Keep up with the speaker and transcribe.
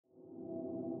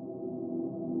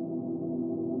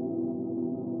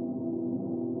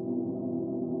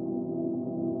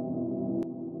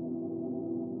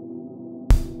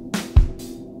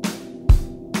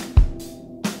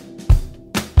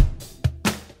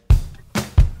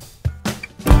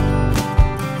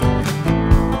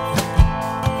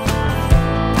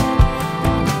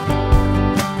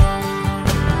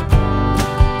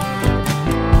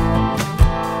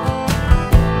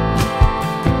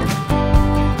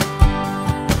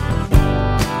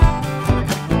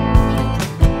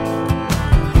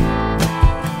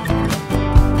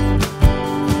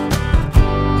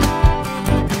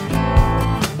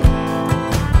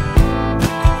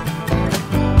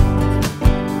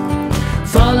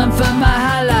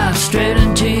straight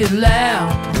into your lap,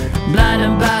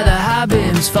 blinded by the high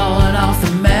beams falling off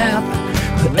the map.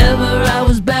 Wherever I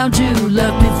was bound to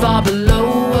left me far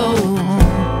below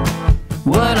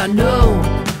what I know.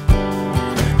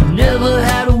 Never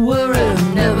had a worry,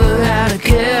 never had a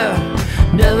care,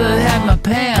 never had my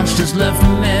pants just left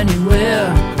from anywhere.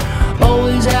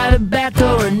 Always had a back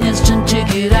door, an instant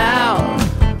ticket out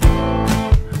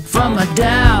from my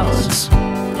doubts.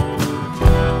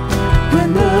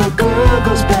 When the girl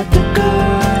goes back to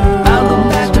girl, I'll go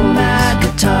back to my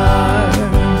guitar.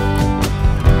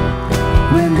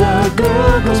 When the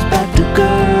girl goes back to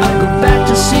girl, I'll go back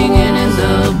to singing in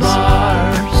the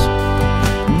bars,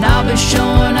 and I'll be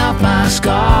showing off my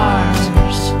scars.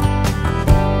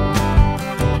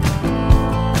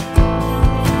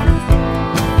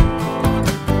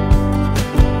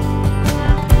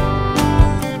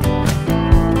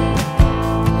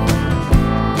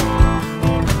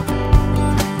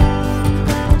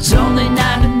 It's only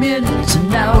 90 minutes,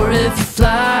 an hour if you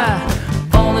fly.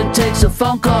 Only takes a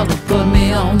phone call to put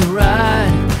me on the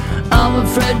ride. I'm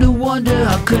afraid to wonder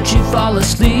how could she fall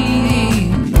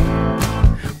asleep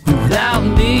without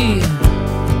me.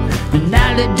 The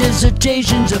nightly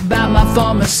dissertations about my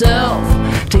former self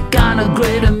take on a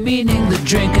greater meaning, the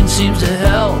drinking seems to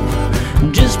help.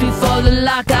 And just before the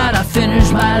lockout I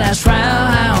finished my last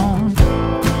round,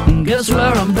 and guess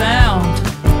where I'm bound?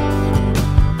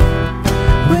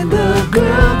 When the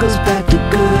girl goes back to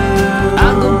girl,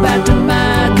 I'll go back to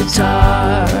my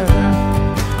guitar.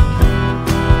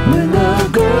 When the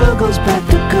girl goes back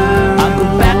to girl, I'll go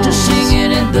back to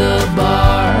singing in the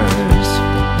bars,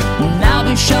 and I'll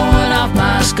be showing off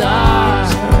my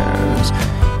scars.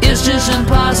 It's just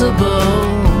impossible.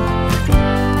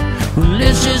 Well,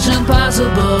 it's just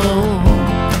impossible.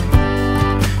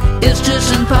 It's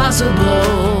just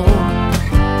impossible.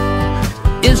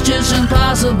 It's just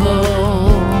impossible.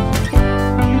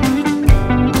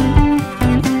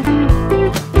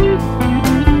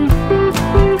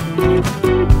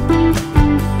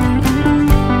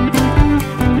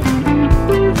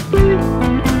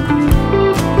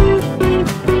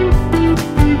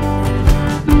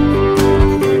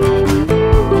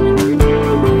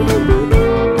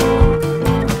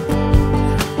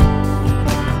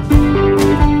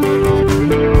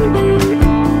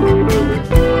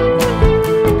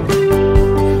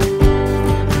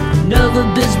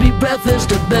 Bisbee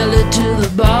breakfast, a belly to the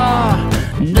bar,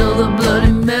 another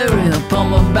Bloody Mary, a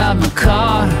poem about my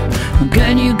car.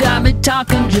 Again, you got me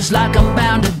talking just like I'm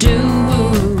bound to do.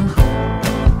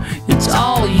 It's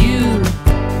all you.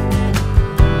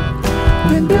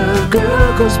 When the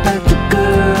girl goes back to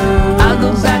girl, I'll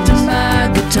go back to my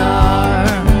guitar.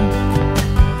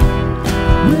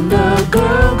 When the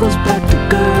girl goes back to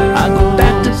girl, I'll go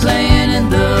back to playing in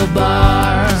the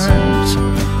bars.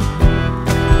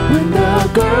 When the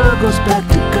girl goes back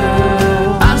to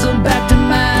girl, I'll go back to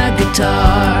my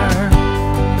guitar.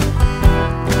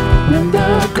 When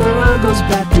the girl goes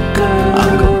back to girl,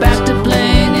 I'll go back to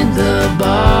playing in the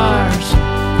bars,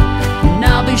 and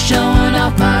I'll be showing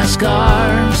off my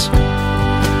scars.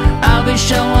 I'll be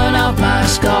showing off my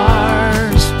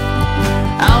scars.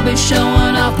 I'll be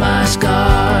showing off my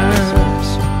scars.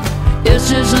 It's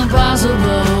just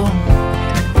impossible.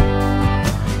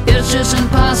 It's just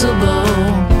impossible.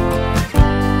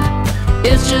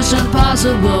 It's just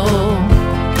impossible.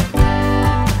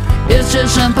 It's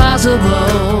just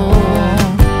impossible.